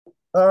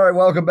All right,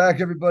 welcome back,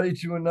 everybody,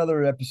 to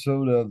another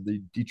episode of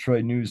the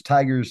Detroit News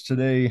Tigers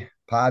Today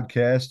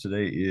podcast.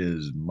 Today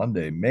is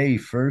Monday, May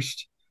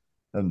 1st.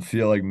 Doesn't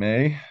feel like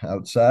May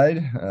outside.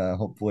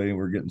 Hopefully,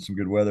 we're getting some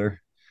good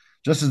weather.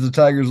 Just as the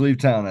Tigers leave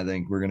town, I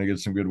think we're going to get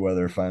some good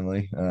weather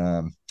finally.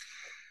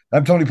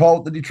 I'm Tony Paul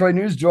with the Detroit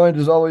News, joined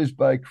as always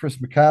by Chris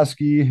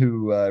McCosky,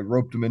 who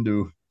roped him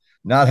into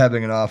not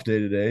having an off day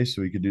today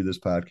so he could do this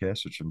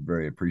podcast, which I'm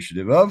very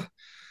appreciative of.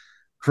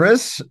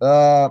 Chris,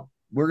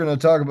 we're going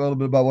to talk a little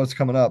bit about what's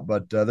coming up,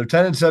 but they're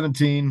 10 and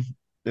 17.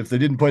 If they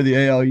didn't play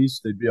the AL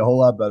East, they'd be a whole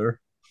lot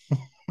better.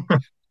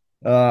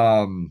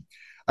 um,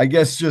 I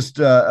guess just,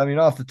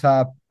 off the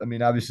top,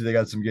 obviously they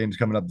got some games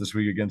coming up this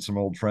week against some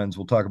old friends.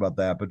 We'll talk about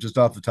that, but just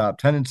off the top,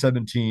 10 and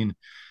 17.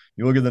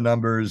 You look at the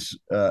numbers,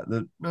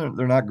 they're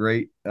not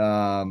great.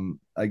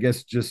 I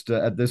guess just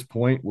at this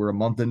point, we're a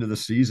month into the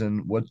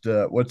season.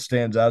 What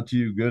stands out to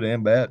you, good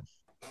and bad?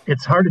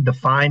 It's hard to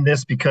define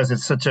this because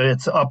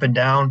it's up and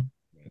down.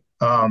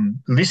 At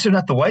least they're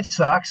not the White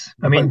Sox.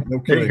 I Right, mean,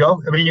 no there you kidding.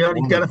 go. I mean,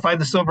 you got to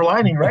find the silver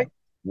lining, right?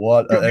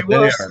 What Could be they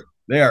worse. are.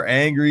 They are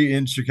angry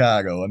in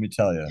Chicago. Let me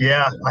tell you,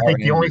 Yeah, they I are think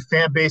the only angry.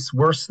 fan base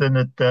worse than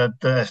the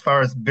as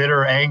far as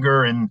bitter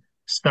anger and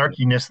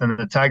snarkiness than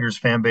the Tigers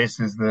fan base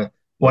is the They're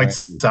White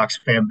angry. Sox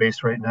fan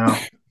base right now.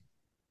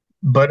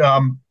 But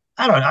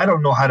I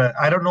don't know how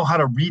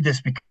to read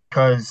this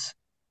because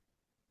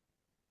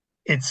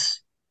it's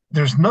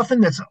there's nothing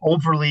that's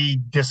overly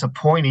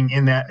disappointing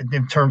in that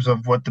in terms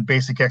of what the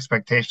basic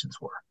expectations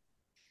were.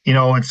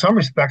 In some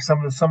respects,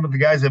 some of the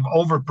guys have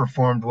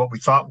overperformed what we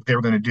thought they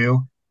were going to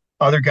do.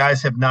 Other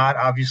guys have not.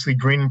 Obviously,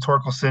 Green and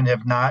Torkelson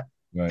have not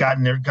Right.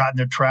 gotten their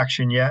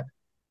traction yet.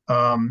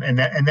 An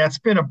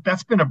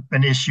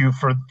issue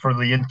for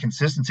the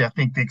inconsistency. I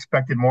think they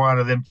expected more out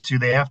of them too.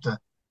 They have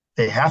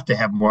to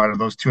have more out of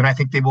those two, and I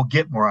think they will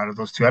get more out of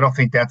those two. I don't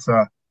think that's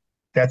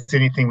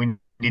anything we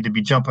need to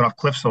be jumping off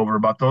cliffs over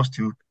about those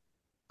two,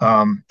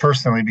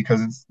 personally,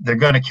 because they're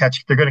going to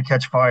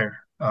catch fire.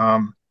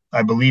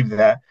 I believe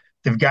that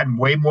they've gotten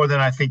way more than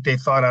I think they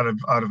thought out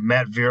of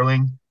Matt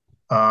Vierling,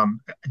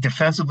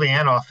 defensively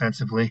and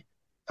offensively.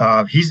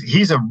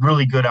 He's a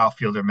really good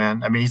outfielder,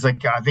 man. I mean,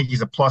 I think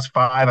he's a +5.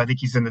 I think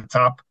he's in the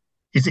top.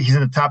 He's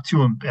in the top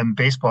two in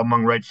baseball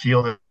among right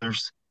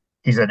fielders.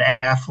 He's an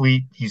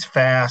athlete. He's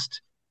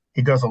fast.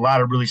 He does a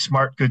lot of really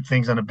smart, good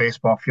things on a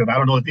baseball field. I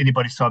don't know if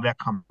anybody saw that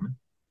coming.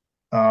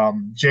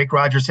 Jake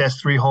Rogers has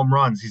 3 home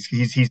runs.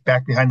 He's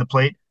back behind the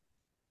plate,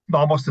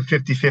 almost a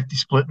 50-50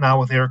 split now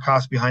with Eric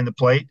Haas behind the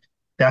plate.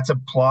 That's a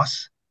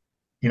plus.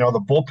 The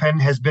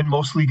bullpen has been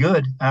mostly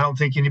good. I don't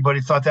think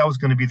anybody thought that was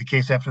going to be the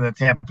case after that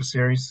Tampa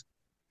series.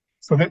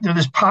 So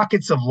there's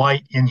pockets of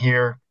light in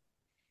here.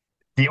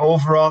 The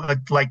overall,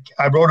 like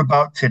I wrote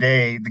about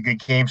today, the good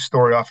game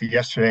story off of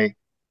yesterday.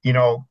 You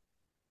know,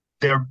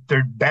 they're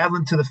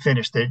battling to the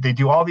finish. They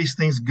do all these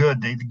things good.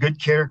 They good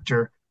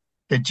character.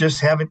 They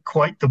just haven't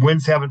quite. The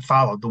wins haven't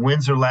followed. The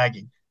wins are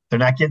lagging. They're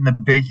not getting the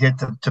big hit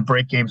to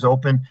break games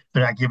open.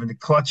 They're not giving the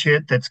clutch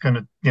hit that's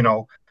going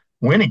to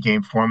win a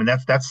game for them. And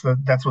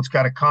that's what's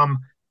got to come.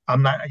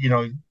 I'm not.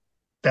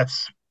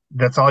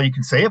 That's all you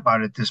can say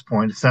about it at this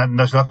point. It's not.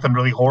 There's nothing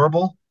really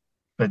horrible,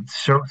 but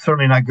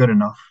certainly not good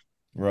enough.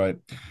 Right.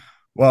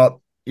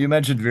 Well, you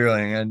mentioned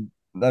Veerling, and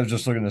I was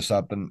just looking this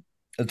up, and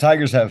the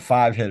Tigers have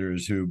 5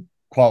 hitters who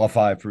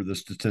qualify for the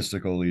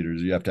statistical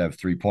leaders. You have to have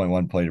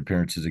 3.1 plate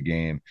appearances a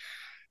game.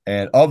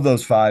 And of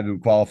those 5 who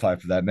qualify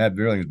for that, Matt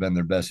Veerling has been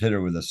their best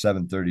hitter with a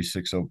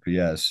 736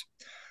 OPS,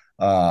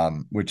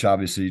 which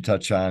obviously you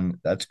touch on.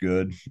 That's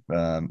good.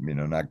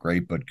 Not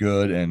great, but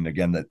good. And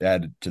again, that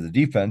added to the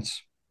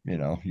defense.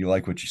 You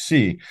like what you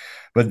see.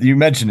 But you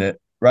mentioned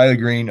it. Riley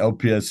Green,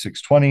 OPS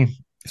 620.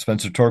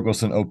 Spencer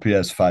Torkelson,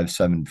 OPS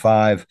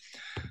 575.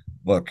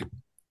 Look,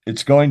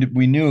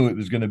 we knew it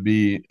was going to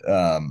be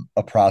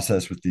a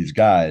process with these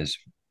guys.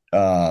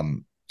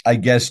 I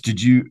guess,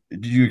 did you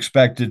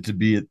expect it to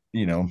be,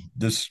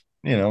 this,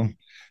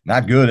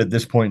 not good at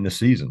this point in the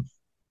season?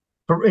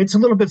 But it's a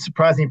little bit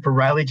surprising for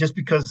Riley just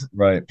because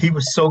Right. he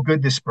was so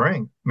good this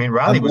spring. I mean,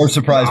 Riley I'm more was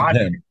surprised with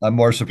on. him. I'm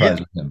more Yeah, surprised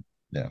with him.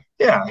 Yeah.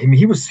 yeah. I mean,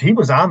 he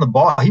was on the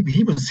ball.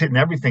 He was hitting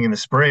everything in the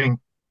spring.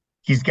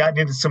 He's gotten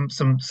into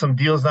some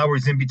deals now where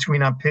he's in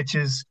between on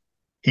pitches.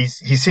 He's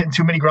hitting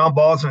too many ground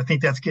balls, and I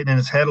think that's getting in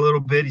his head a little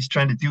bit. He's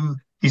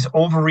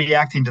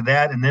overreacting to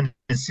that, and then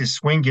his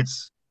swing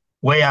gets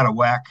way out of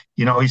whack.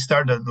 He's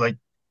starting to like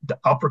the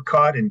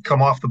uppercut and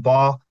come off the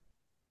ball.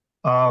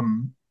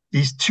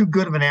 He's too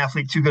good of an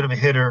athlete, too good of a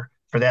hitter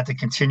for that to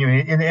continue.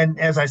 And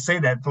as I say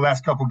that, the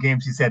last couple of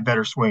games he's had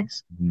better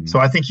swings, so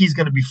Mhm. I think he's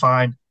going to be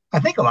fine. I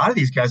think a lot of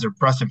these guys are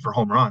pressing for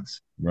home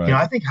runs. Right.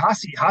 I think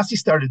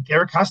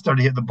Eric Haas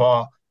started hitting the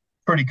ball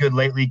pretty good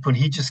lately when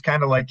he just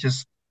kind of like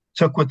just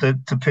took what the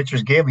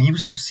pitchers gave him. He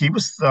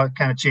was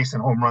kind of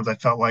chasing home runs. I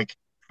felt like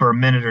for a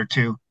minute or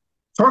two.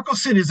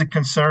 Torkelson is a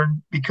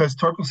concern because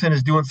Torkelson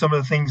is doing some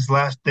of the things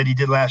last that he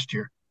did last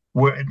year.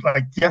 Where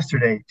like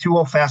yesterday,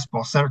 2-0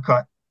 fastball, center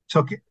cut,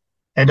 took it,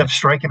 end Yeah. up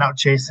striking out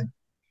chasing.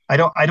 I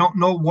don't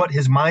know what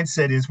his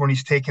mindset is when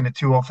he's taking a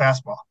 2-0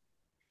 fastball.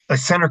 a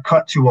center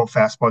cut 2-0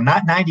 fastball,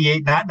 not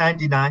 98, not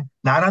 99,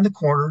 not on the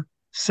corner,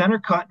 center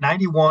cut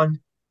 91.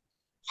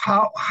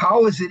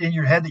 How is it in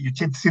your head that you're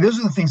see? Those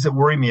are the things that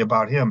worry me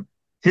about him.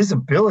 His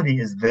ability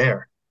is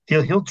there.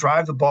 He'll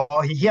drive the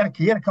ball. He had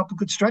a couple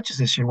good stretches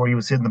this year where he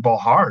was hitting the ball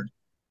hard,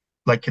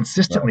 like Right.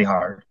 consistently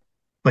hard.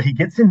 But he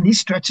gets in these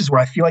stretches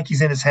where I feel like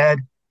he's in his head.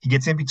 He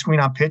gets in between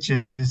on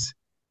pitches,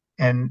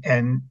 and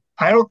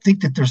I don't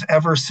think that there's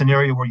ever a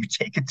scenario where you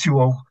take a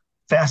 2-0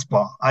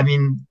 fastball. I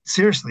mean,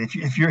 seriously,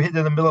 if you're hitting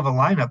in the middle of a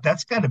lineup,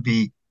 that's got to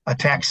be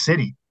attack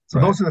city. So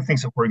Right. those are the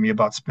things that worry me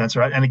about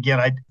Spencer. And again,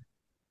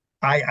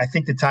 I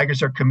think the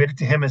Tigers are committed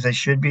to him as they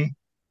should be.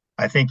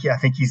 I think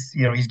he's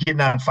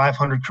getting on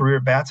 500 career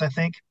bats. I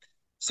think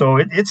so.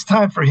 It's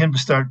time for him to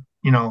start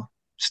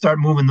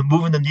moving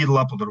the needle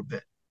up a little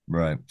bit.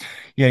 Right.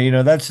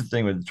 Yeah, that's the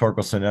thing with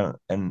Torkelson,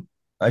 and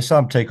I saw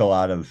him take a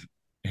lot of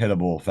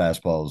hittable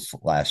fastballs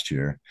last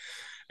year.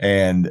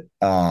 And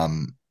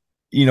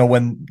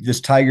when this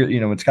Tiger,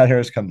 when Scott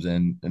Harris comes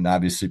in and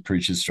obviously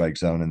preaches strike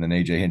zone, and then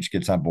AJ Hinch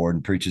gets on board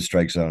and preaches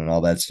strike zone and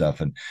all that stuff.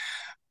 And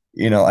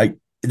I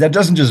that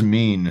doesn't just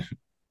mean,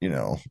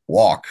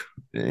 walk.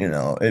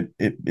 No,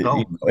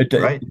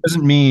 It right?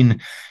 doesn't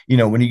mean,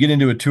 when you get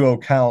into a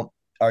 2-0 count,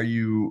 are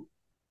you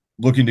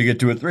looking to get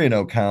to a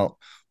 3-0 count,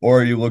 or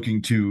are you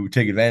looking to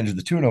take advantage of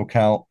the 2-0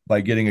 count by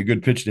getting a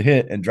good pitch to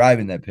hit and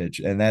driving that pitch?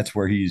 And that's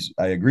where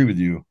I agree with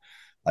you.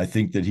 I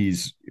think that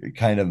he's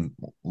kind of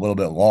a little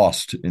bit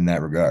lost in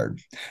that regard.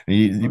 When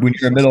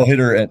you're a 100%. middle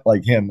hitter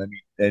like him, I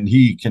mean, and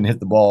he can hit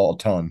the ball a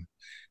ton,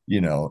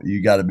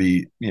 you got to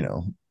be,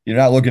 you're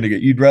not looking to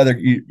you'd rather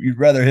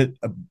hit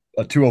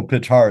a 2-0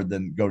 pitch hard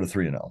than go to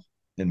 3-0,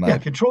 in my Yeah, opinion.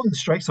 controlling the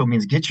strike zone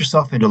means get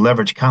yourself into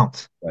leverage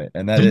counts. Right.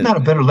 And that There's is not a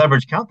better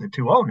leverage count than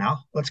 2-0 now.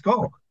 Let's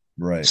go.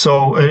 right.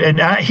 So,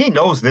 he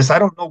knows this. I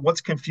don't know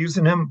what's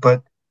confusing him,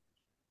 but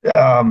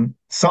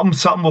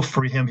something will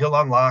free him. He'll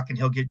unlock and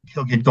he'll get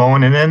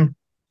going, and then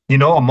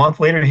a month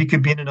later he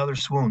could be in another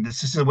swoon.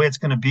 This is the way it's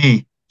going to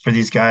be for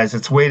these guys.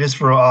 It's the way it is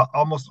for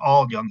almost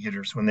all young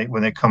hitters when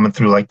they're coming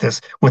through like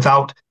this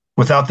without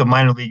the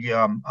minor league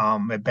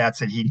at bats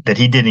that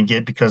he didn't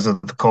get because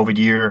of the COVID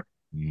year,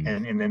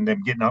 Mm, and then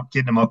them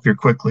getting him up here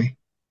quickly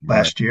right.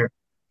 last year.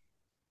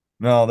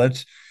 No,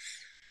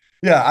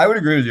 yeah, I would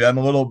agree with you. I'm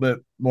a little bit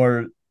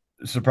more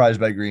surprised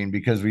by Green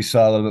because we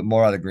saw a little bit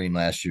more out of Green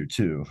last year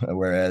too.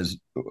 Whereas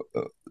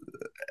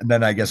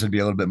then I guess I'd be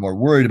a little bit more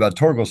worried about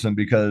Torkelson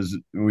because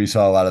we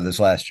saw a lot of this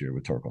last year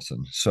with Torkelson.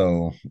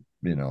 So,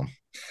 you know,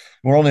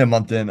 we're only a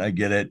month in. I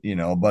get it,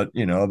 but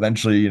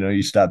eventually,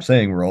 you stop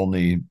saying we're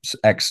only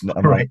X amount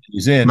of Right.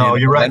 days in. No,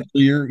 you're right.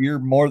 Eventually you're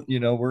more.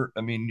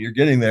 I mean, you're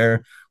getting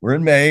there. We're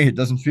in May. It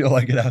doesn't feel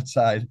like it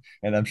outside,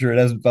 and I'm sure it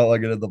hasn't felt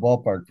like it at the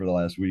ballpark for the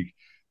last week.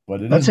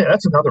 But it That's is it.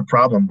 That's another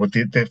problem with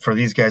for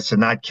these guys to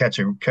not catch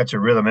a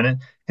rhythm. And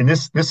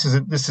this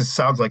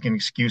sounds like an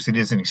excuse. It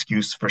is an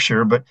excuse for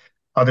sure. But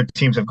other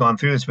teams have gone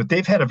through this, but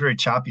they've had a very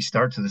choppy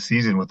start to the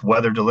season with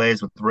weather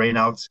delays, with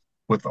rainouts,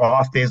 with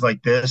off days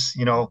like this.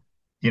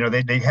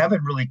 They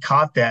haven't really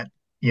caught that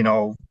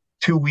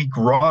 2 week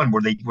run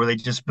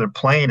they're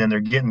playing and they're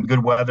getting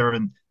good weather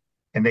and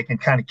they can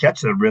kind of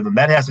catch the rhythm.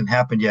 That hasn't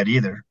happened yet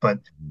either. But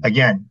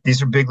again,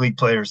 these are big league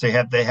players. They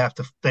have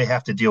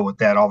to deal with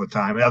that all the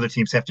time. And other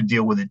teams have to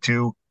deal with it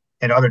too.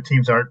 And other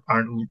teams aren't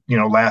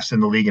last in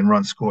the league in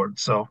runs scored.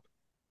 So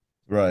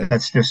right,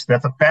 that's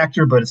a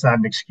factor, but it's not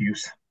an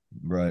excuse.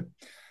 right.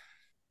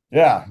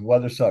 Yeah,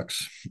 weather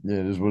sucks.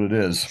 It is what it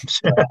is.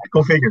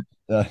 Go figure.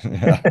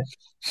 Yeah.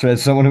 So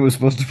as someone who was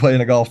supposed to play in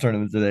a golf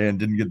tournament today and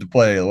didn't get to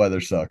play, the weather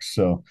sucks.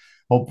 So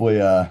hopefully,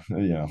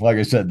 like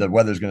I said, the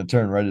weather's going to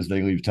turn right as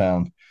they leave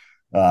town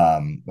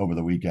over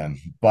the weekend.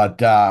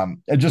 But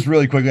and just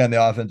really quickly on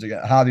the offense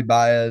again, Javi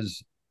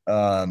Baez,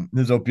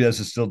 his OPS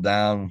is still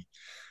down.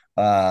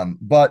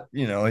 But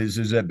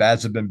his at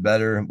bats have been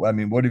better. I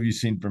mean, what have you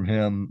seen from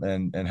him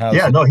and how's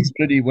Yeah, his, no, he's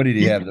what did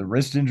he he have? The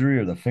wrist injury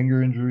or the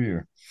finger injury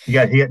or he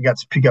got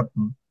to pick up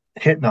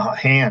hit in the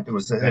hand. It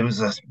okay.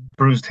 was a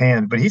bruised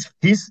hand, but he's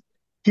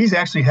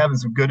actually having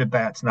some good at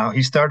bats now.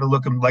 He's starting to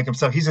look like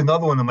himself. He's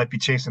another one that might be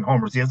chasing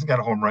homers. He hasn't got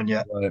a home run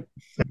yet. Right.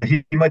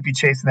 He might be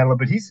chasing that a little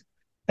bit. He's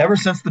ever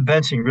since the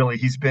benching, really,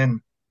 he's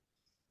been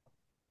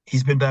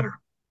better.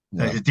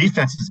 Yeah. His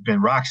defense has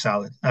been rock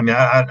solid. I mean,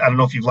 I don't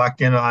know if you've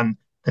locked in on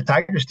the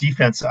Tigers'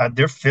 defense.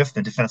 They're fifth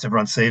in defensive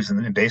run saves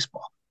in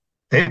baseball.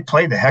 They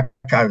play the heck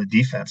out of the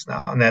defense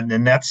now,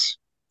 and that's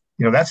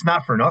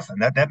not for nothing.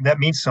 That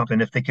means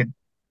something. If they could,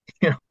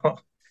 you know,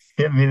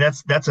 I mean,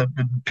 that's a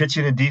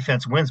pitching and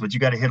defense wins, but you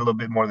got to hit a little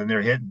bit more than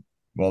they're hitting.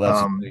 Well,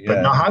 that's But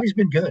yeah. no, Javi's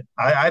been good.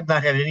 I've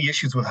not had any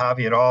issues with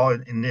Javi at all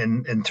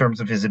in terms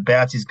of his at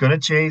bats. He's going to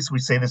chase. We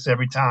say this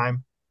every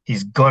time.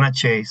 He's going to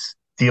chase.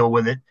 Deal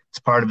with it. It's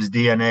part of his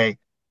DNA.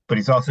 But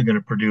he's also going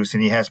to produce,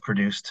 and he has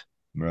produced.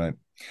 Right.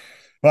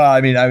 Well,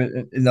 I mean, I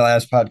in the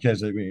last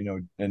podcast,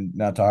 and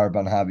not to harp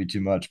on Javi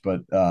too much,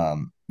 but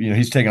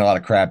he's taking a lot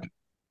of crap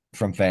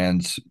from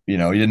fans. He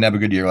didn't have a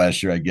good year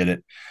last year. I get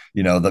it.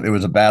 It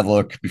was a bad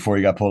look before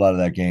he got pulled out of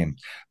that game.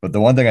 But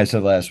the one thing I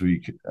said last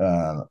week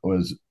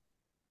was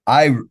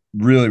I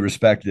really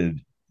respected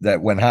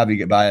that when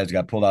Javi Baez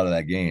got pulled out of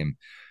that game,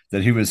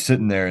 that he was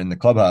sitting there in the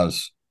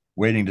clubhouse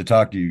waiting to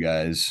talk to you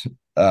guys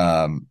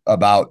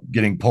about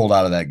getting pulled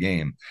out of that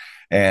game.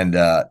 And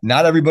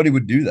not everybody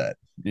would do that.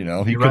 He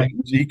You're could right.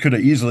 he could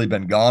have easily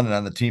been gone and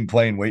on the team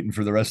plane waiting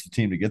for the rest of the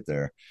team to get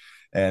there.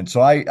 And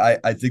so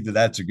I think that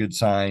that's a good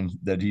sign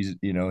that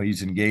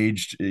he's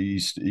engaged.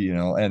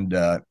 And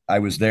I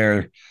was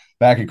there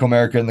back at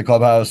Comerica in the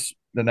clubhouse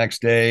the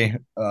next day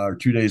or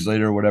 2 days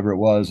later, whatever it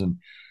was, and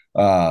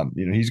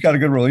he's got a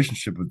good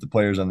relationship with the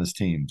players on this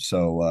team.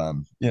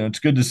 So it's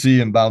good to see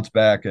him bounce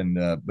back. And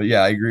but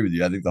yeah, I agree with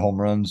you. I think the home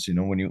runs,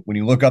 when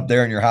you look up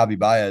there in your Javi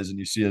Baez and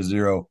you see a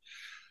zero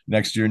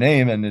next to your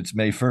name and it's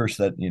May 1st,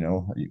 that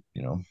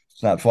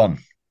it's not fun.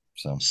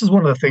 So This is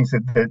one of the things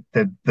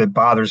that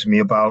bothers me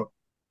about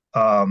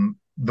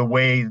the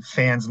way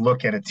fans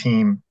look at a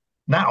team.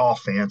 Not all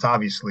fans,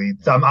 obviously.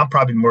 I'm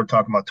probably more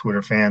talking about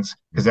Twitter fans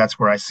because that's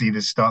where I see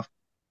this stuff.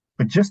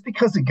 But just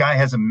because a guy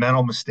has a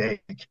mental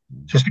mistake,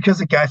 just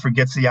because a guy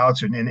forgets the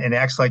outs and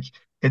acts like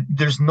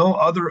there's no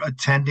other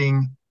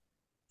attending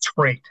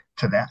trait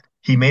to that.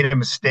 He made a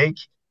mistake.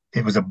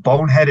 It was a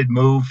boneheaded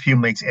move. He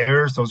makes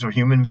errors. Those are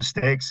human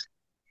mistakes.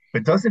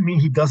 It doesn't mean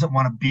he doesn't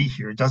want to be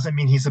here. It doesn't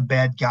mean he's a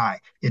bad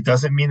guy. It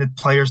doesn't mean that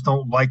players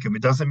don't like him.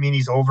 It doesn't mean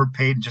he's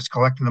overpaid and just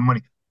collecting the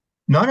money.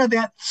 None of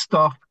that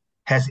stuff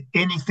has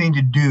anything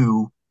to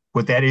do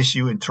with that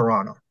issue in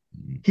Toronto.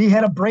 He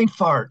had a brain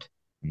fart.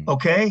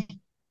 Okay.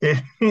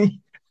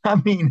 I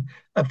mean,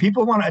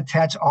 people want to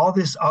attach all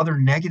this other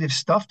negative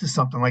stuff to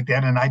something like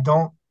that. And I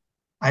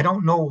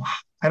don't know,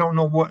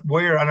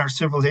 where on our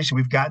civilization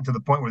we've gotten to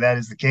the point where that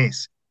is the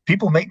case.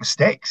 People make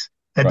mistakes.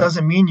 That right.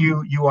 doesn't mean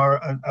you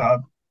are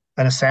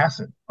an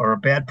assassin or a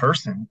bad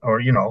person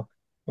or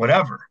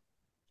whatever.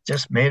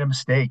 Just made a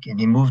mistake and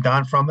he moved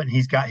on from it. And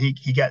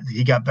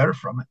he got better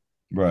from it.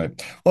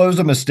 Right. Well, it was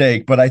a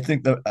mistake, but I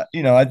think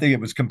I think it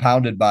was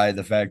compounded by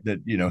the fact that,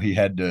 he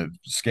had to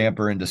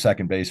scamper into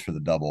second base for the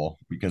double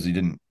because he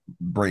didn't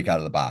break out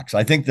of the box.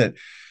 I think that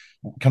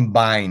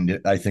combined,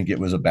 I think it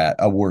was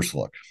a worse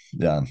look.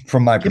 Yeah,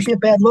 from my Give me a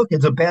perspective. bad look.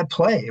 It's a bad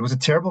play. It was a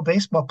terrible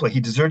baseball play. He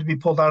deserved to be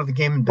pulled out of the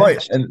game and Right.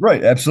 benched. And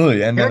right,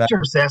 absolutely. And then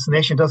Character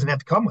assassination doesn't have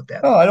to come with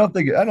that, no, though. I don't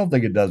think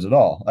it does at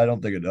all. I don't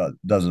think it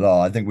does at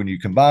all. I think when you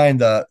combine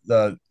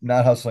the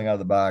not hustling out of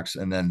the box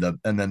and then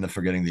the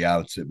forgetting the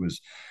outs, it was,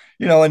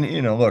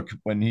 and look,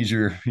 when he's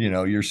your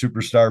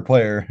superstar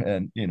player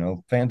and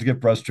fans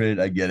get frustrated,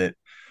 I get it.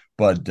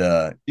 But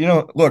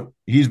look,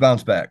 he's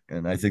bounced back,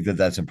 and I think that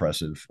that's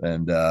impressive,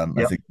 and I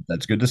Yep. think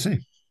that's good to see.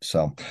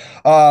 So,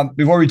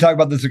 before we talk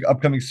about this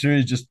upcoming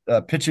series, just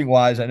pitching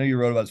wise, I know you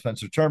wrote about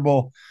Spencer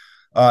Turnbull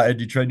at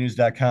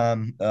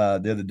DetroitNews.com the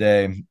other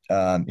day.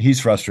 He's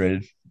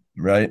frustrated,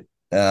 right?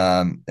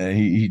 And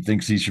he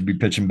thinks he should be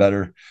pitching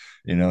better.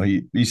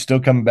 He's still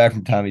coming back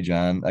from Tommy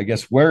John. I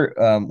guess where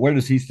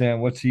does he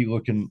stand? What's he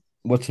looking?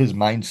 What's his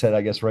mindset?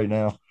 I guess right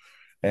now,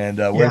 and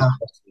where's Yeah. the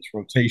rest of this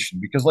rotation?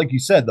 Because like you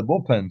said, the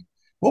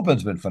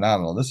bullpen's been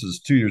phenomenal. This is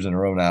 2 years in a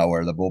row now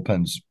where the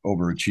bullpen's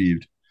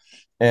overachieved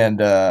and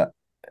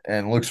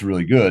looks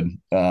really good.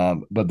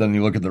 But then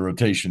you look at the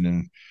rotation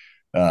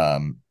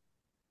and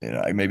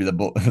maybe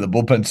the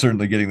bullpen's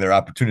certainly getting their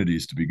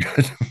opportunities to be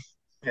good.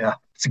 Yeah.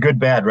 It's a good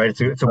bad, right? It's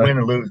a Right. win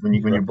and lose when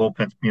Right. your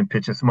bullpen's being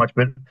pitched so much.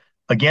 But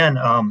again,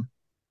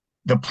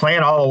 the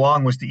plan all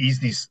along was to ease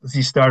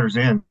these starters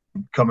in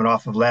coming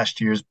off of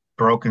last year's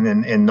broken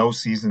and no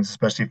seasons,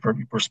 especially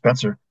for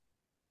Spencer.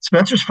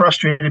 Spencer's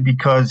frustrated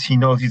because he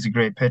knows he's a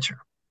great pitcher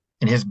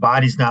and his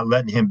body's not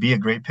letting him be a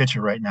great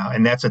pitcher right now.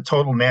 And that's a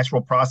total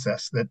natural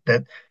process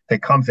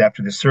that comes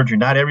after this surgery.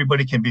 Not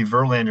everybody can be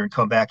Verlander and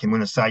come back and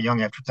win a Cy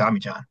Young after Tommy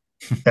John.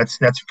 That's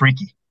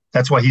freaky.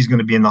 That's why he's going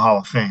to be in the Hall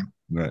of Fame.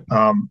 Right.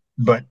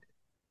 But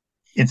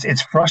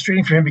it's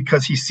frustrating for him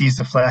because he sees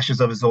the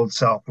flashes of his old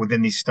self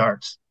within these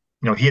starts.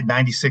 He had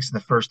 96 in the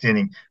first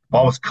inning.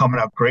 Ball was coming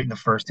out great in the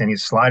first inning.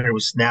 His slider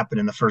was snapping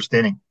in the first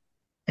inning,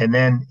 and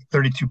then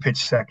 32 pitch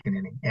second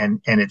inning,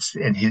 and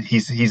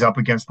he's up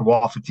against the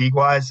wall fatigue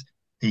wise.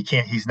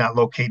 He's not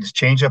locating his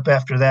changeup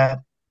after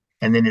that,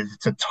 and then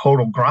it's a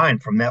total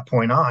grind from that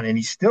point on. And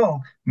he still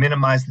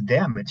minimized the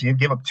damage. He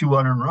gave up 2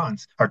 earned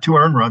runs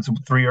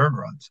and 3 earned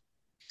runs.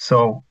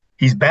 So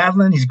he's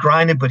battling, he's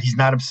grinding, but he's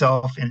not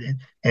himself.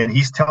 And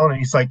he's telling,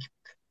 he's like,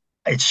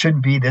 it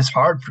shouldn't be this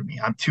hard for me.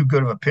 I'm too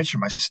good of a pitcher.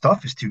 My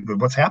stuff is too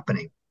good. What's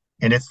happening?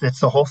 And it's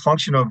the whole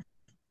function of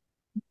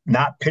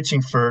not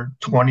pitching for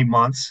 20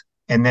 months.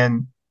 And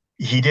then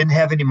he didn't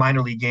have any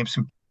minor league games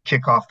to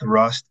kick off the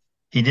rust.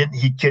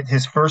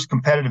 His first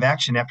competitive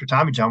action after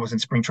Tommy John was in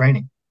spring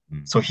training.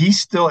 Mm. So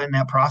he's still in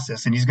that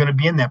process and he's going to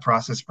be in that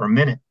process for a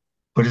minute.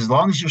 But as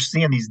long as you're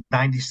seeing these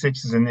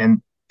 96s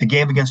and the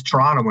game against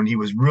Toronto when he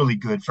was really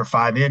good for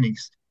 5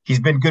 innings, he's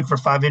been good for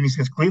 5 innings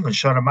against Cleveland,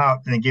 shut him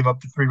out, and then gave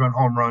up the 3-run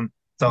home run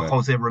to Right.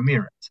 Jose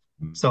Ramirez.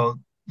 Mm. So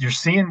you're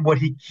seeing what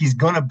he's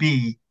going to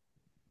be.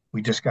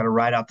 We just got to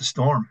ride out the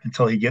storm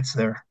until he gets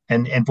there.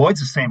 And Boyd's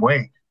the same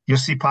way. You'll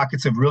see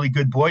pockets of really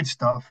good Boyd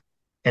stuff,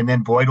 and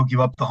then Boyd will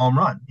give up the home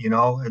run,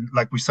 and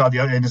like we saw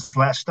in his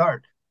last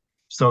start.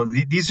 So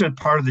these are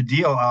part of the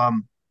deal.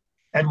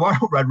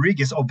 Eduardo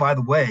Rodriguez, oh, by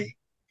the way,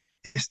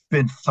 has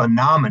been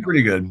phenomenal.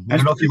 Pretty good. I He's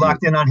don't know if you pretty good.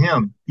 locked in on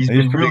him. He's He's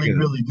been pretty really, good.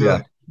 really Yeah,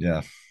 good. yeah,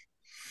 yeah.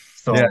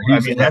 So I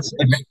He's mean, that's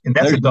a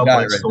there's your double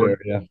guy edged right sword.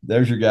 there. Yeah,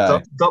 there's your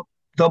guy.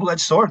 Double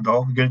edged sword,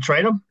 though. You gonna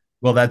trade him?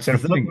 Well, that's the Gonna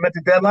flip thing. him at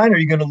the deadline, or are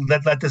you gonna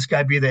let this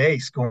guy be the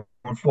ace going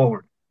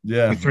forward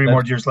Yeah, with 3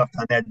 more years left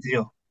on that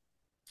deal?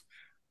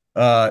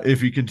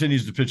 if he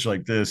continues to pitch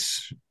like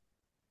this,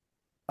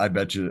 I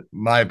bet you,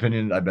 my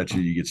opinion, I bet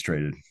you he gets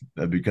traded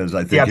because I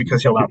Yeah, think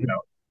because he'll opt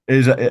out.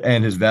 is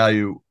and his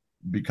value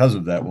because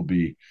of that will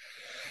be.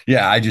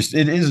 Yeah, it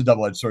is a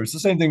double edged sword. It's the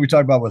same thing we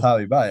talked about with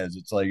Javi Baez.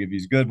 It's like if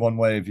he's good one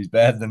way, if he's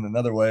bad, then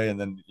another way, and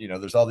then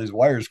there's all these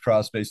wires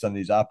crossed based on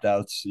these opt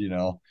outs. You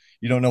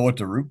don't know what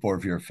to root for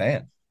if you're a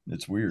fan.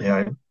 It's weird. Yeah.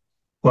 It's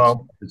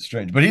Well, it's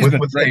strange, but he's with been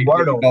with great.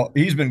 Eduardo,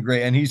 He's been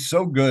great, and he's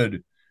so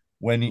good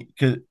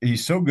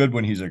he's so good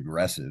when he's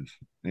aggressive.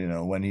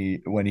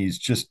 When he's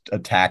just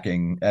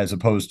attacking as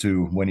opposed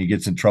to when he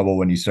gets in trouble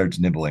when he starts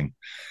nibbling.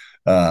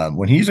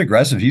 When he's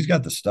aggressive, he's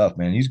got the stuff,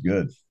 man. He's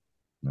good.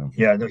 No,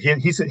 yeah, no,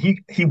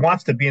 he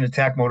wants to be in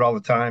attack mode all the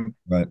time.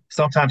 right,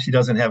 Sometimes he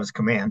doesn't have his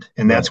command,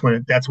 and right.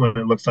 that's when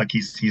it looks like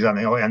he's on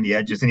the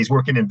edges, and he's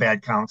working in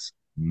bad counts.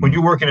 When Mm.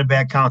 you're working in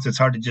bad counts, it's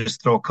hard to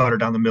just throw a cutter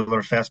down the middle or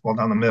a fastball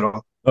down the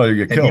middle. Oh, you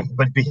get And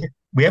killed.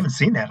 we haven't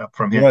seen that up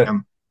from Right,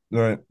 him,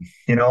 right.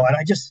 And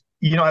I just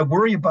I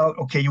worry about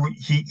okay,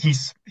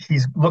 he's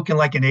looking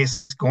like an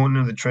ace going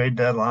into the trade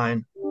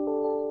deadline.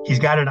 He's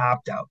got an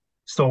opt out.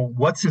 So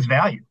what's his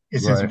value?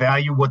 Is his Right.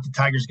 value what the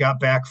Tigers got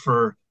back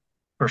for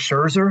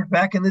Scherzer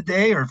back in the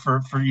day, or for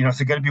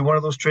is it going to be one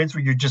of those trades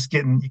where you're just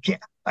getting you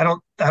can't? I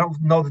don't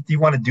know that you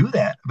want to do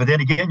that. But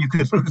then again, you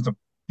could lose them.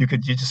 You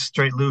just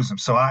straight lose them.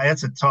 So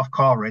that's a tough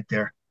call right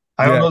there.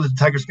 I don't Yeah. know that the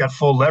Tigers got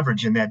full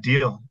leverage in that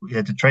deal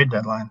at the trade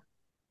deadline.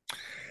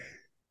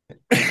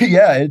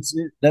 Yeah,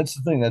 that's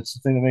the thing. That's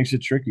the thing that makes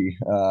it tricky.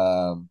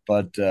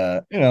 But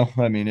I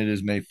mean, it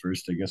is May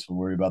 1st. I guess we'll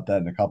worry about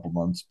that in a couple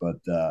months. But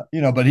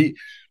but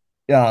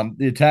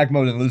the attack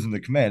mode and losing the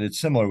command, it's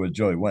similar with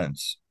Joey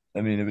Wentz. I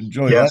mean, if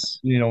Joey Wentz,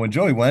 Yes, when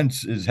Joey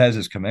Wentz has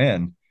his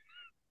command,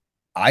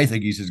 I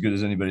think he's as good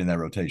as anybody in that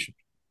rotation.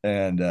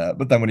 And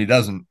but then when he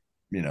doesn't,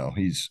 I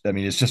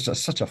mean, it's just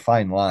such a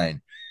fine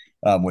line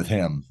with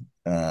him.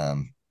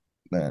 Man,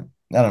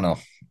 I don't know.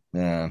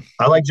 Yeah,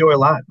 I like Joey a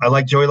lot. I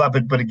like Joey a lot,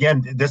 but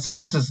again,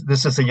 this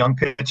is a young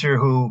pitcher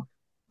who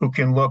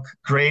can look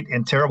great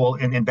and terrible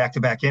in back to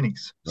back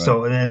innings. right.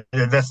 So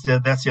that's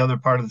the other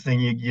part of the thing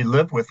you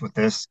live with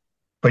this.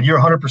 But you're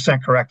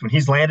 100% correct. When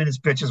he's landing his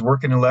pitches,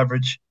 working in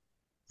leverage,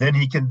 then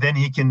he can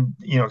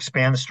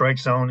expand the strike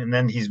zone, and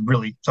then he's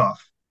really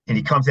tough. And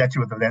he Mm. comes at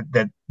you with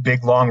that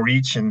big long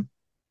reach and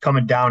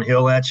coming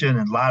downhill at you, and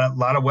a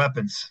lot of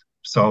weapons.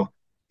 So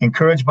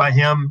encouraged by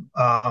him.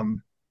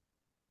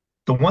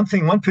 The one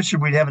pitcher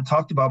we haven't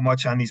talked about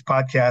much on these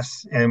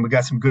podcasts, and we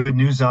got some good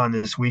news on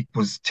this week,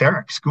 was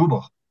Tarek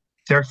Skubal.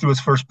 Tarek threw his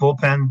first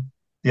bullpen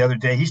the other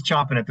day. He's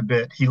chomping at the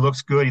bit. He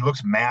looks good. He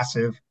looks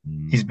massive.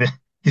 Mm.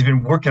 He's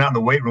been working out in the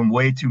weight room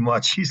way too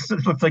much. He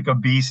looks like a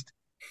beast.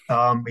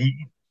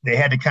 They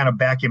had to kind of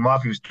back him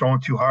off. He was throwing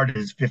too hard at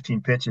his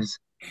 15 pitches.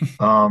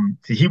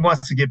 He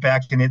wants to get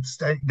back, and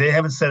they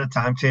haven't set a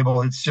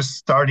timetable. It's just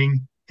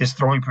starting his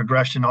throwing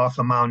progression off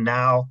the mound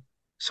now.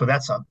 So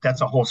that's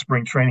a whole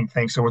spring training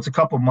thing. So it's a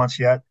couple months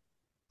yet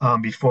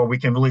before we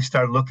can really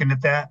start looking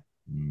at that.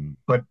 Mm.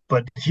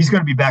 But he's going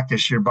to be back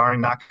this year,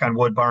 barring knock on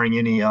wood, barring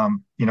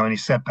any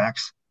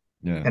setbacks.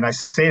 Yeah. And I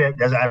say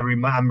that as I'm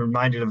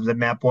reminded of that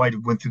Matt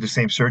Boyd went through the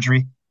same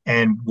surgery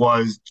and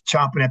was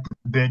chomping at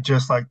the bit,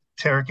 just like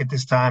Tarek at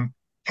this time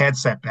had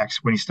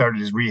setbacks when he started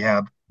his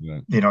rehab,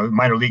 Right.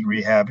 minor league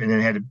rehab, and then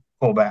had to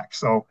pull back.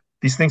 So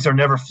these things are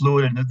never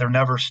fluid and they're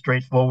never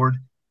straightforward.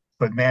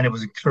 But man, it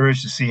was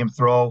encouraged to see him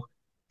throw.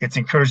 It's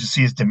encouraged to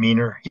see his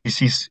demeanor.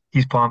 He's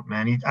pumped,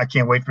 man. I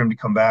can't wait for him to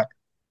come back.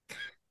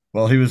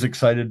 Well, he was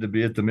excited to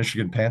be at the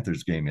Michigan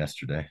Panthers game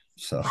yesterday.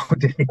 So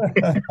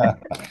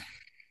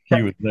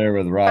he was there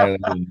with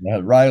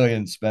Riley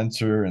and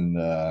Spencer and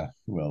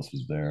who else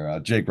was there?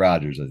 Jake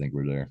Rogers, I think,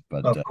 were there.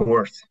 But Of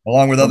course,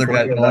 along with of other course,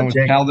 guys, yeah, along with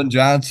Jake. Calvin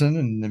Johnson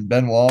and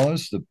Ben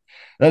Wallace.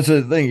 That's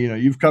the thing.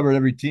 You've covered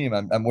every team.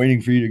 I'm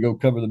waiting for you to go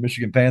cover the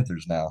Michigan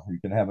Panthers now. You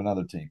can have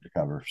another team to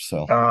cover.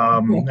 So I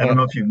don't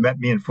know if you've met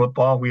me in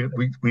football.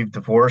 We've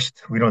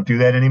divorced. We don't do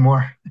that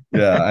anymore.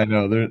 yeah, I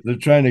know they're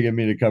trying to get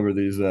me to cover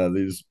these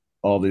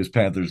all these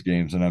Panthers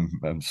games, and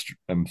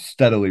I'm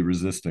steadily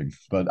resisting.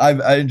 But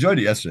I enjoyed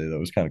it yesterday. That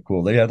was kind of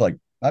cool. They had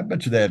I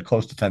bet you they had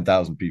close to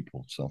 10,000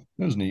 people, so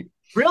it was neat.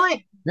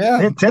 Really? They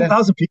Yeah, had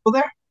 10,000 people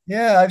there?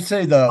 yeah. I'd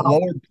say Wow.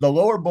 the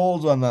lower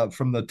bowls on the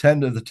from the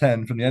 10 to the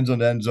 10 from the end zone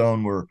to end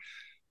zone were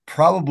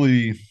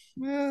probably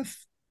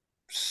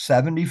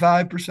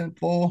 75%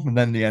 full, and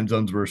then the end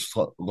zones were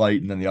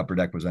light, and then the upper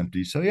deck was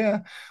empty. So yeah,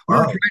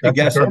 Wow. That's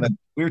encouraging.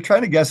 we were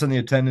trying to guess on the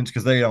attendance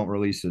because they don't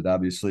release it,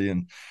 obviously,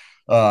 and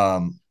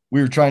we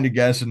were trying to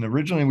guess, and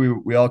originally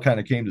we all kind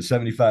of came to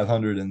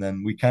 7,500, and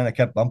then we kind of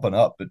kept bumping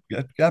up.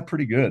 It got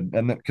pretty good,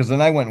 and because then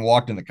I went and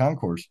walked in the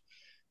concourse,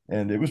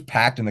 and it was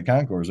packed in the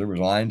concourse. There was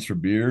lines for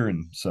beer,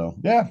 and so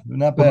yeah,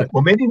 not Well, bad.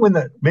 well, maybe when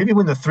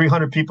the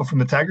 300 people from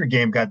the Tiger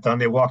game got done,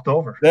 they walked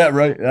over. Yeah,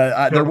 right.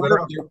 Never went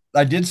up.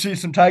 I did see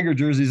some Tiger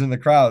jerseys in the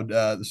crowd,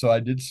 so I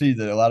did see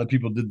that a lot of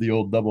people did the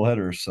old double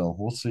header. So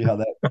we'll see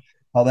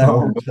Oh, how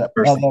mercy.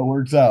 that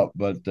works out.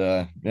 But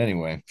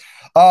anyway,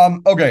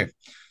 okay.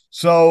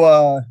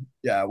 So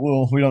yeah,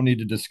 we don't need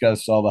to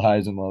discuss all the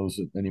highs and lows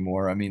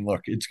anymore. I mean,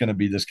 look, it's going to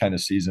be this kind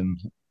of season.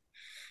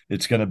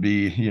 It's going to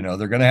be,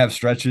 they're going to have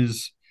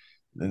stretches,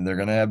 and they're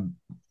going to have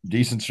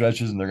decent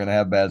stretches, and they're going to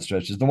have bad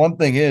stretches. The one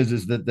thing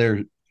is that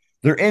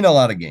they're in a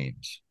lot of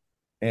games,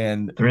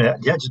 and Yeah,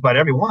 just about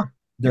everyone.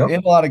 they're Yep.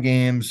 in a lot of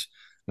games.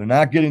 They're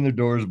not getting their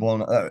doors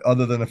blown,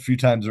 other than a few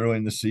times early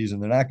in the season.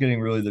 They're not getting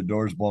really their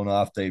doors blown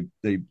off. They've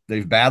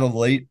battled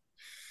late.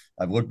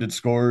 I've looked at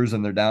scores,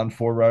 and they're down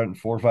 4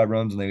 or 5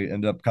 runs, and they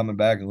end up coming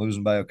back and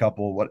losing by a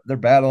couple. What they're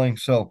battling,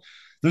 so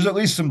there's at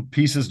least some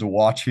pieces to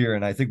watch here.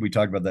 And I think we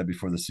talked about that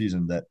before the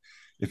season. That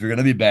if you're going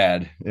to be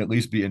bad, at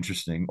least be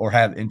interesting or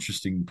have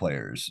interesting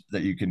players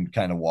that you can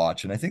kind of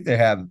watch. And I think they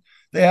have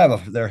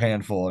their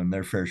handful and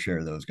their fair share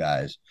of those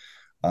guys.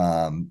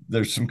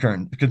 There's some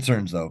current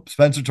concerns though.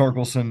 Spencer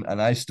Torkelson,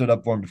 and I stood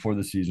up for him before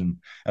the season,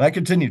 and I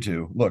continue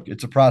to. Look,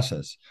 it's a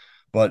process,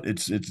 but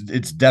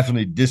it's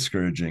definitely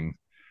discouraging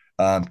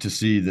to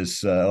see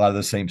this a lot of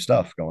the same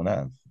stuff going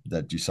on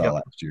that you saw Yep.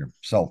 last year.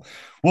 So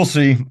we'll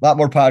see. A lot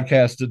more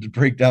podcasts to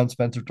break down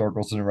Spencer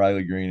Torkelson and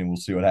Riley Green, and we'll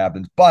see what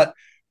happens. But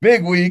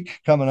big week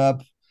coming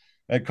up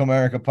at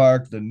Comerica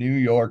Park. The New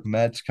York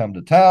Mets come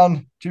to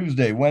town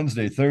Tuesday,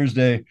 Wednesday,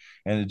 Thursday,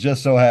 and it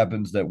just so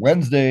happens that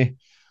Wednesday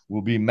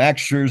will be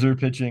Max Scherzer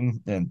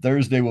pitching, and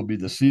Thursday will be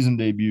the season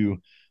debut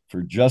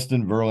for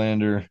Justin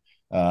Verlander.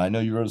 I know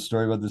you wrote a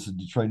story about this at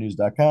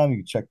DetroitNews.com. You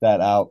can check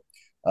that out.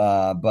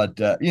 But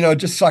it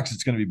just sucks.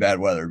 It's going to be bad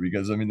weather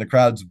because I mean the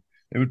crowds.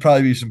 It would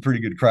probably be some pretty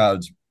good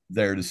crowds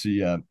there to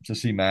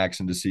see Max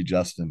and to see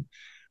Justin,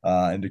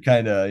 and to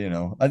kind of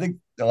I think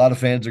a lot of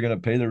fans are going to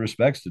pay their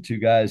respects to two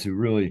guys who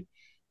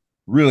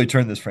really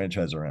turned this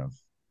franchise around.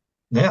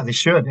 Yeah, they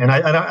should. And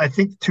I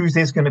think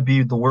Tuesday's going to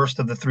be the worst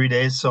of the 3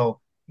 days.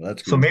 So Well,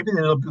 that's so good. maybe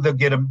they'll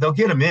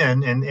get him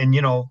in and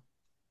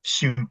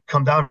shoot,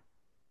 come down,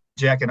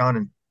 jacket on,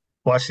 and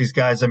watch these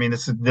guys. I mean,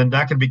 they're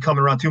not going to be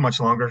coming around too much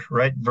longer,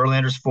 right?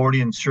 Verlander's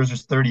 40 and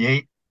Scherzer's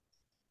 38.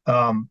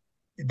 Um,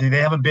 they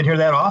haven't been here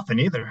that often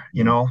either.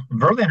 No.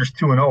 Verlander's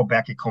 2-0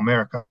 back at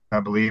Comerica, I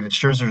believe, and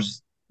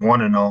Scherzer's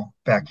 1-0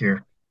 back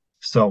here.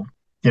 So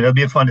it'll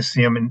be fun to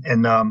see him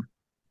and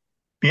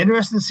be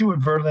interesting to see what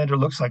Verlander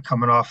looks like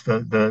coming off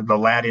the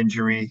lat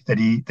injury that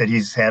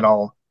he's had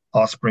all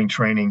spring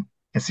training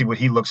and see what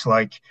he looks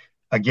like.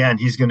 Again,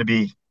 he's going to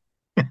be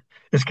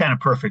it's kind of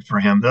perfect for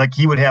him. Like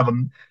he would have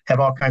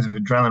all kinds of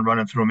adrenaline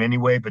running through him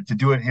anyway, but to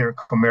do it here at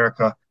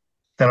Comerica,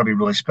 that'll be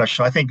really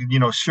special. I think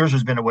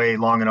Scherzer's been away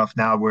long enough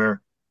now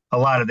where a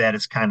lot of that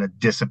is kind of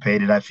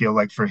dissipated. I feel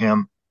like for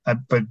him,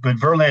 but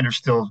Verlander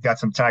still got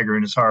some Tiger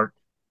in his heart,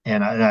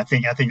 and I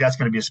think that's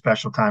going to be a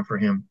special time for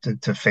him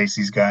to face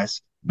these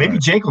guys. Maybe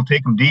Right. Jake will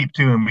take him deep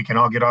too, and we can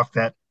all get off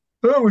that.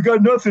 Oh, we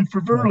got nothing for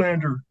Yeah.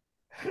 Verlander.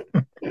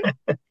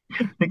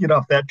 Get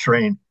off that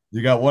train.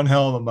 You got one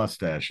hell of a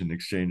mustache in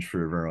exchange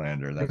for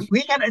Verlander. That's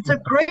We got it's a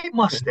great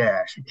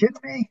mustache. You kidding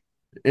me?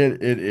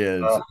 it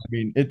is. Uh, I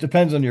mean, it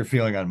depends on your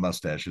feeling on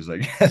mustaches, I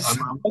guess.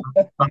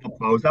 I'm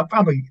opposed. I'll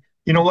probably,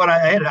 what I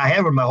had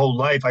it my whole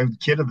life. I was a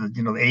kid of the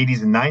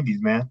 80s and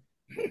 90s, man.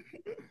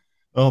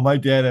 Oh, my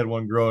dad had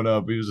one growing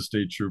up. He was a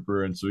state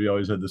trooper, and so he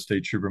always had the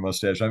state trooper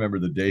mustache. I remember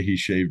the day he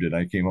shaved it.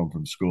 I came home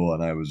from school,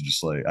 and I was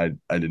just like, I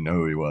didn't know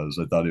who he was.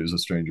 I thought he was a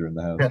stranger in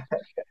the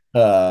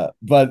house.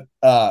 But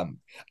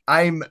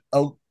I'm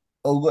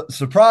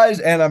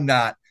surprised, and I'm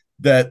not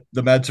that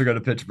the Mets are going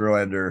to pitch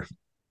Verlander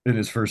in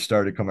his first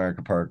start at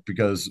Comerica Park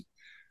because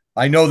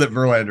I know that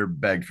Verlander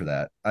begged for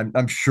that.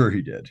 I'm sure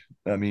he did.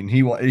 I mean,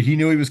 he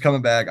knew he was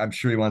coming back. I'm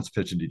sure he wants to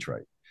pitch in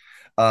Detroit.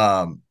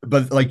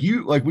 But like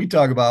we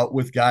talk about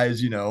with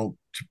guys,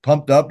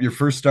 pumped up your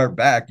first start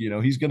back,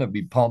 he's going to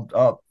be pumped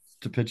up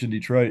to pitch in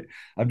Detroit.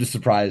 I'm just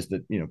surprised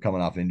that,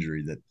 coming off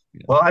injury that,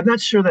 Well, I'm not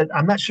sure.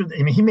 I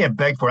mean, he may have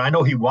begged for it. I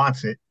know he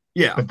wants it,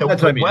 yeah, but the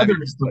that's what the I mean.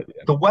 weather is But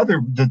yeah. the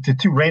weather. The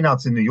two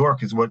rainouts in New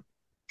York is what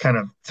kind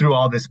of threw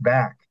all this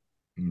back.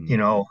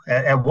 Mm,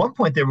 At one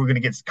point they were going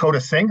to get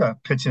Kota Senga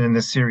pitching in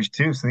this series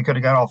too, so they could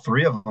have got all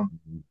three of them.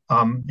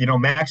 mm,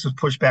 Max was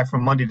pushed back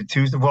from Monday to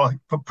Tuesday. Well,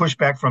 pushed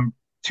back from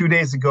 2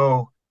 days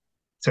ago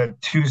to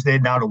Tuesday,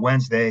 now to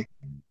Wednesday,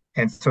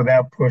 and so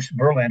that pushed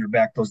Verlander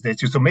back those days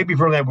too. So maybe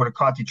Verlander would have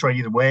caught Detroit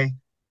either way,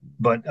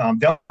 but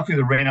definitely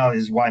the rainout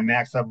is why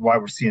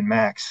we're seeing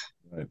Max.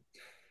 right.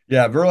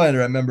 Yeah, Verlander,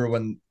 I remember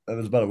when it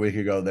was about a week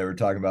ago, they were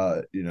talking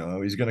about,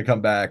 he's going to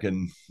come back,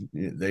 and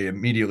they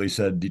immediately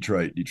said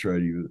Detroit,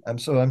 Detroit. I'm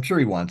sure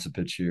he wants to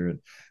pitch here. And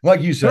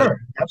like you said, Sure,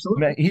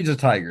 absolutely. man, he's a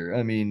Tiger.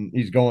 I mean,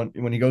 he's going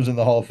when he goes in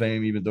the Hall of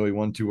Fame, even though he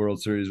won 2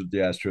 World Series with the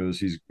Astros,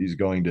 he's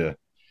going to,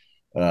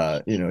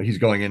 he's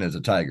going in as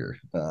a Tiger,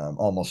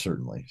 almost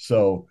certainly.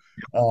 So,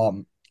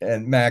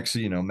 and Max,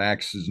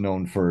 Max is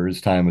known for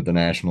his time with the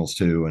Nationals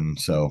too, and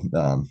so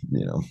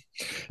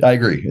I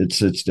agree. It's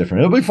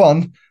different. It'll be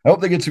fun. I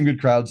hope they get some good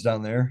crowds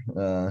down there.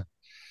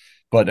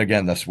 But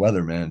again, this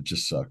weather, man, it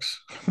just sucks.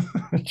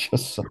 It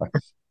just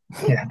sucks.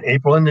 Yeah,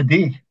 April in the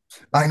D,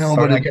 I know,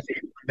 or but I guess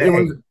April it in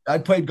May. was. I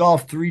played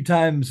golf 3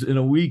 times in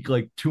a week,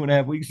 like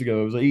 2.5 weeks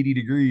ago. It was 80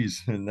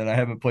 degrees, and then I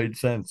haven't played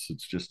since.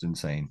 It's just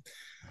insane.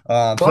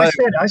 Well, So,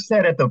 I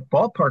sat at the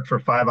ballpark for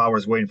 5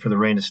 hours waiting for the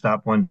rain to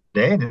stop one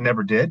day, and it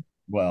never did.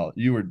 well,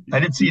 you were I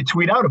didn't see a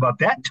tweet out about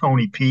that,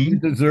 Tony you P.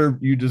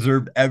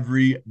 deserved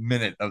every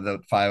minute of the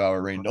 5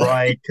 hour rain delay.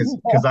 Right,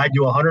 because I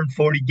do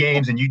 140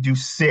 games and you do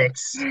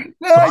six, so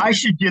No, I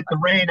should get the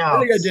rain I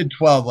think I outs. did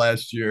 12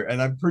 last year,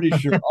 and I'm pretty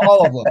sure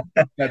all of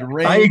them had I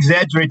rain,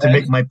 exaggerate to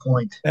make my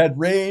point. had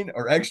rain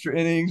or extra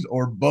innings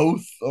or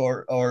both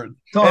or and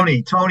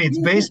Tony, it's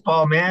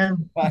baseball,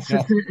 man. I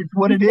know It's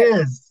what you it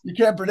can't is. you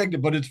can't predict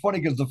it, but it's funny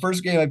because the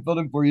first game I filled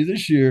in for you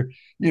this year,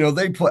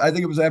 they play. I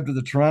think it was after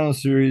the Toronto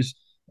series,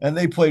 and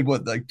they played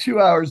what, like 2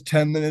 hours,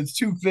 10 minutes,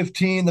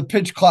 2:15. The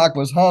pitch clock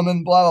was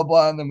humming, blah blah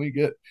blah, and then we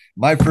get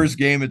my first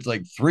game. It's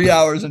like 3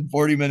 hours and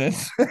 40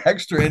 minutes,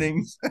 extra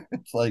innings.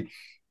 It's like You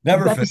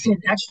never got to finished. see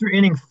an extra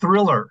inning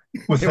thriller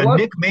with It a was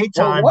Nick well, it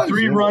Maton was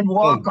three it run was.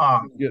 walk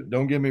off.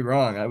 Don't get me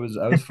wrong. I was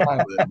fine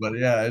with it, but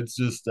yeah, it's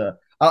just no.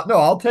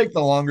 I'll take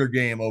the longer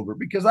game over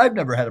because I've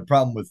never had a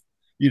problem with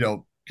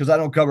because I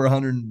don't cover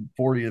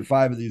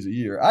 145 of these a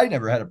year. I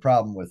never had a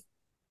problem with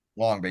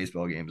long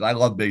baseball games. I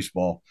love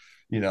baseball.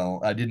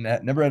 I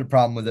didn't never had a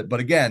problem with it.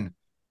 But again,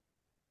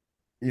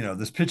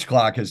 this pitch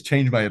clock has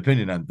changed my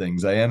opinion on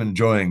things. I am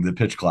enjoying the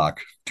pitch clock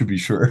to be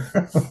sure.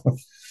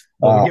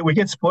 Well, we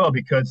get spoiled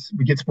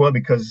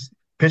because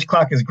pitch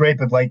clock is great,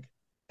 but like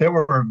there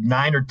were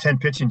 9 or 10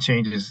 pitching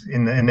changes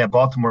in that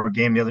Baltimore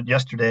game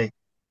yesterday,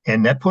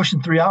 and that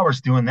pushing 3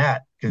 hours doing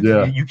that because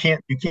Yeah, you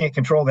can't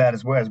control that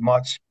as well as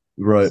much.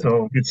 right.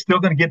 So it's still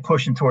going to get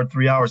pushing toward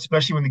 3 hours,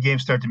 especially when the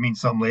games start to mean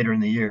something later in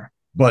the year.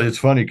 But it's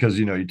funny because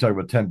you talk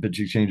about 10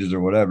 pitching changes or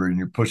whatever, and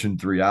you're pushing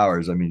 3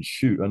 hours. I mean,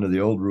 shoot, under the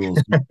old rules,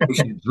 you're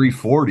pushing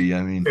 340.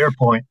 I mean, Fair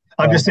point.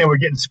 I'm uh, just saying we're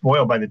getting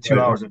spoiled by the two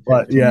right. hours and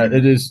But 52 yeah,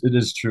 minutes. it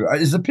is true.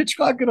 Is the pitch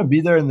clock going to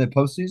be there in the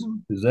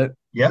postseason? Is that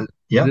Yeah, is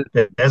yeah.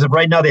 it? As of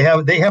right now, they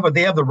have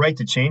the right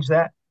to change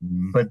that,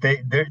 Mhm. but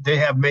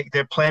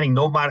they're planning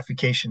no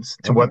modifications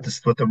to Okay,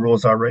 what the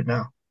rules are right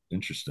now.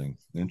 interesting,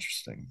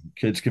 interesting.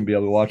 Kids can be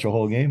able to watch a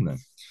whole game then.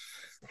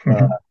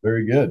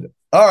 Very good.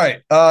 All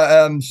right.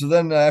 So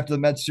then after the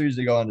Mets series,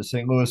 they go on to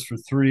St. Louis for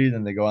three.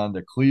 Then they go on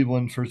to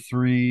Cleveland for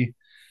three.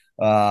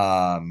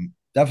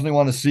 Definitely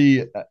want to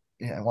see.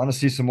 Yeah, I want to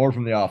see some more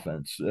from the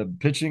offense.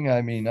 Pitching.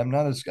 I mean, I'm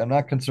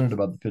not concerned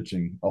about the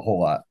pitching a whole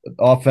lot. But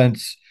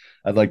offense,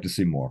 I'd like to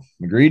see more.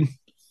 Agreed.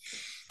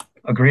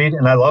 Agreed.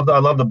 And I love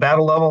the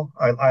battle level.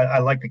 I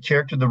like the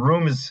character. The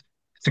room is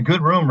it's a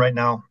good room right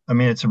now. I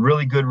mean, it's a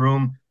really good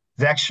room.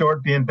 Zach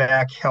Short being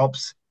back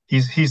helps.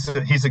 He's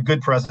a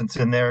good presence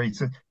in there.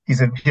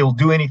 He'll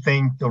do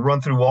anything. He'll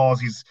run through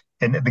walls.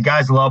 And the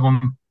guys love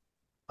him.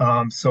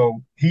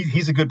 So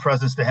he's a good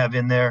presence to have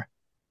in there.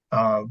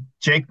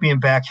 Jake being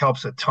back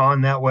helps a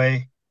ton that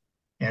way.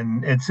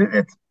 And it's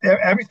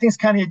everything's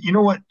kind of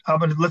what I'm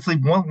gonna let's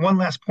leave one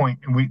last point.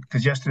 And we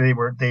because yesterday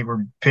they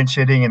were pinch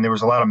hitting and there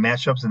was a lot of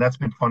matchups and that's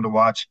been fun to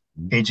watch.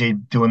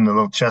 AJ doing the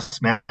little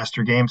chess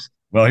master games.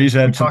 Well, he's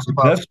We had some talked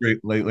about success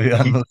lately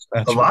on he those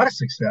a matchups. lot of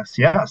success,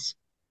 yes.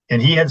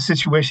 And he had a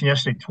situation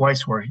yesterday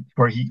twice where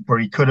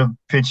he could have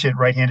pinch hit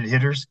right-handed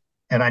hitters,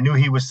 and I knew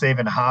he was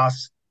saving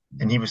Haas,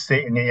 and he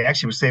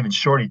actually was saving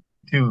Shorty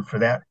too for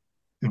that.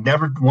 We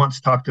never once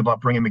talked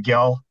about bringing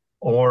Miguel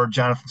or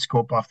Jonathan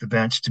Scope off the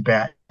bench to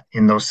bat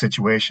in those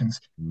situations,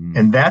 Mm,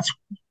 and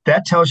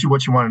that tells you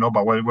what you want to know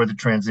about where the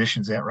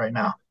transition's at right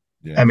now.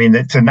 I yeah.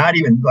 mean, to not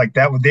even like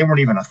that, they weren't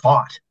even a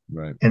thought,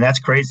 Right. and that's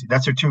crazy.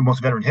 That's their two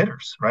most veteran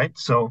hitters, right?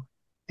 So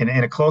in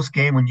a close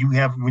game when you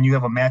have a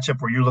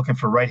matchup where you're looking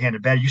for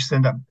right-handed batter, you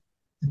send up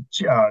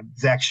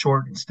Zach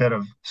Short instead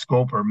of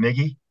Scope or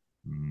Miggy.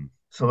 Mm,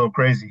 It's a little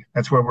crazy.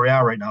 That's where we're at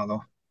right now,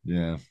 though.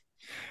 yeah.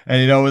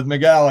 And with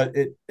Miguel,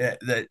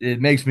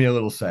 it makes me a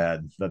little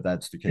sad that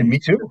that's the And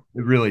case. me too.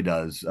 It really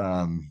does.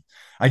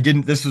 I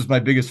didn't. This was my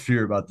biggest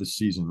fear about this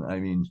season. I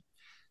mean,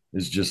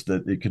 is just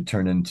that it could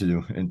turn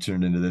into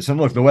this. And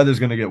look, the weather's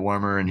going to get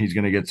warmer, and he's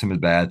going to get some at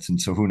bats, and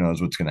so who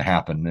knows what's going to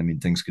happen? I mean,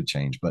 things could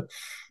change, but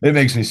it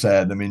makes me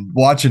sad. I mean,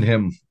 watching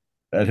him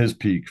at his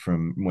peak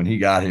from when he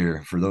got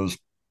here for those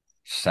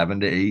 7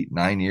 to 8,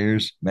 9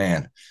 years,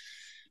 man,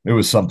 it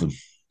was something.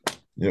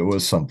 It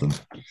was something.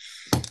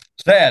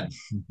 Sad,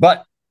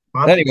 but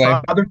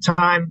anyway, Father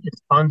Time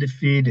is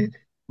undefeated.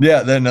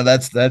 yeah. Then no,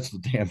 that's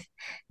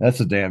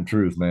the damn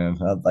truth, man.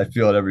 I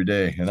feel it every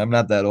day, and I'm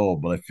not that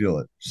old, but I feel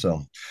it.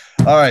 So,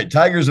 all right,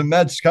 Tigers and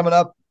Mets coming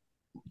up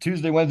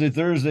Tuesday, Wednesday,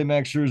 Thursday.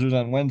 Max Scherzer's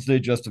on Wednesday.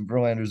 Justin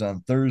Verlander's on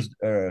Thursday.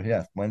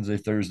 Yeah, Wednesday,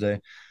 Thursday,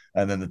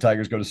 and then the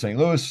Tigers go to St.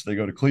 Louis. They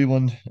go to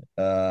Cleveland,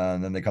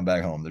 and then they come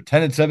back home. They're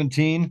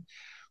 10-17.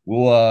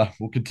 We'll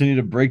continue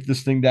to break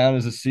this thing down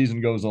as the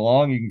season goes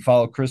along. You can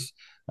follow Chris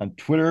on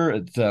Twitter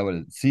at what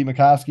is it, C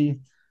McCosky.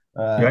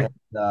 Uh,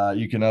 Right.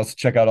 you can also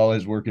check out all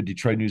his work at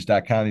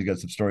DetroitNews.com. He's got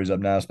some stories up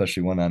now,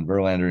 especially one on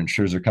Verlander and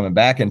Scherzer coming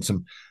back, and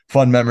some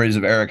fun memories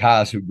of Eric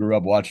Haas, who grew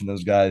up watching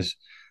those guys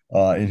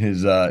in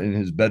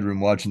his bedroom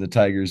watching the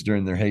Tigers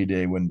during their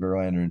heyday when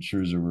Verlander and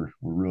Scherzer were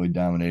really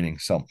dominating.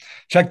 So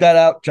check that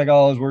out. Check out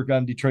all his work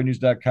on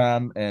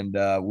DetroitNews.com, and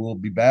we'll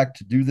be back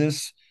to do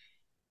this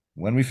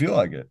when we feel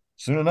like it.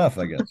 Soon enough,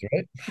 I guess.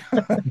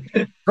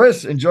 Right,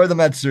 Chris. Enjoy the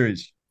Mets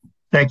series.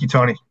 Thank you,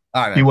 Tony.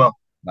 All right, Be man. well.